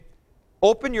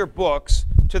open your books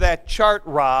to that chart,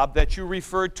 Rob, that you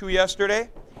referred to yesterday.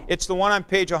 It's the one on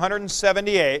page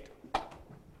 178.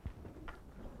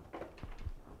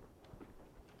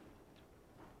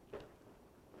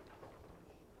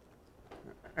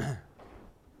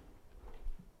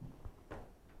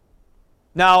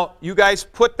 Now, you guys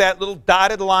put that little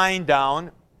dotted line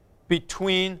down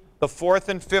between the fourth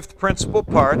and fifth principal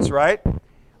parts, right?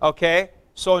 Okay,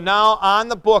 so now on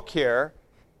the book here,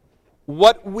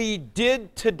 what we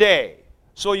did today,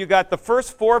 so you got the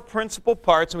first four principal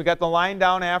parts, and we got the line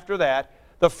down after that.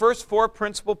 The first four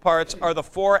principal parts are the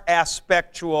four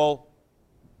aspectual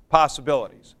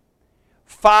possibilities.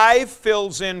 5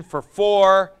 fills in for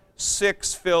 4,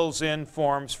 6 fills in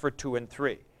forms for 2 and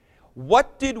 3.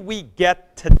 What did we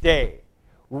get today?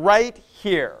 Right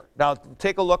here. Now,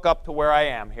 take a look up to where I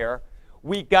am here.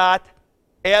 We got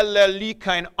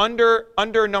elelikain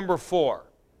under number 4,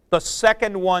 the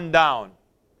second one down.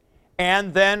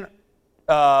 And then,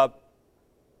 and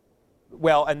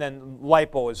then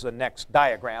lipo is the next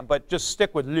diagram, but just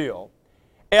stick with leo.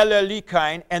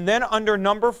 Elelikain, and then under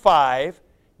number 5,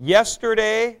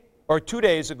 yesterday or 2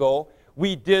 days ago,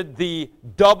 we did the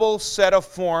double set of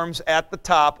forms at the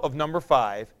top of number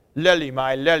 5,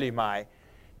 lelimai, lelimai.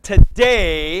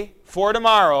 Today, for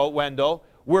tomorrow, Wendell,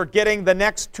 we're getting the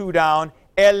next 2 down,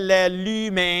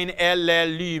 elelymain,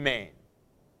 elelymain.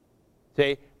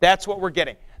 See, that's what we're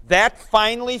getting. That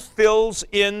finally fills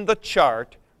in the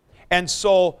chart, and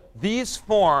so these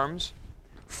forms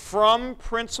from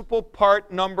principal part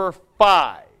number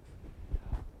 5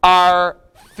 are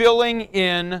filling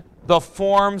in the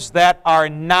forms that are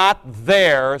not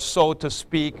there, so to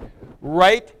speak,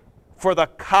 right for the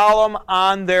column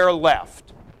on their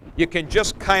left. You can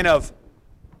just kind of,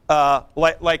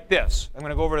 like this. I'm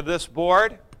going to go over to this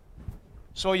board.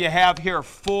 So you have here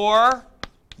 4,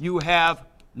 you have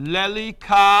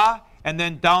lelika, and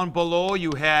then down below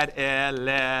you had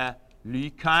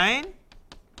elelikain.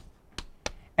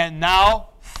 And now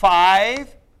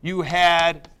 5, you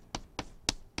had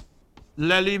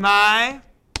lelimai,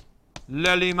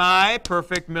 lelimai,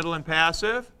 perfect, middle, and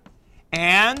passive.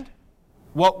 And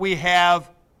what we have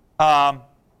down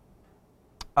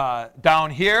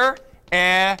here,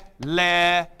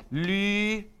 elelymain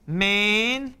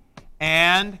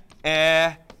and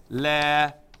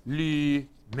elelymain.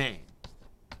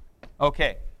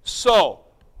 Okay, so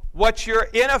what you're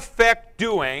in effect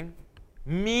doing,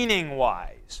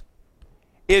 meaning-wise,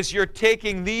 is you're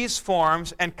taking these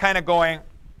forms and kind of going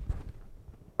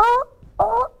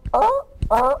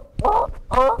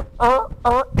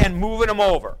and moving them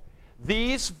over.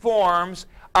 These forms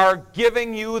are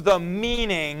giving you the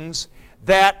meanings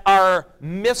that are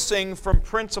missing from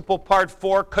principal part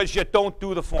 4 because you don't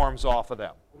do the forms off of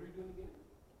them. What are you doing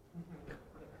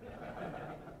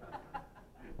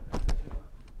again?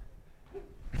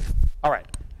 All right.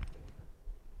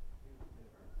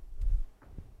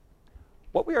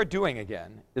 What we are doing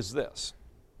again is this.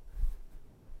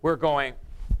 We're going,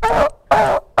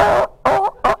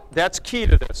 that's key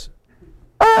to this.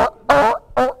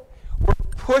 We're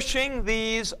pushing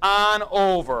these on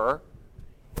over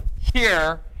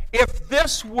here. If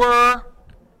this were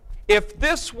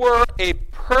a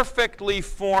perfectly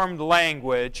formed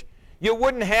language, you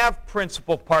wouldn't have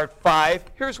principal part 5.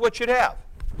 Here's what you'd have.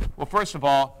 Well, first of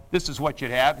all, this is what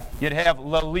you'd have. You'd have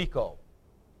leliko.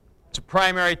 It's a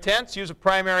primary tense. Use a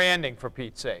primary ending for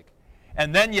Pete's sake.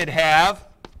 And then you'd have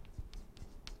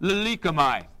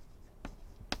lelikamai.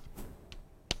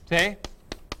 Okay?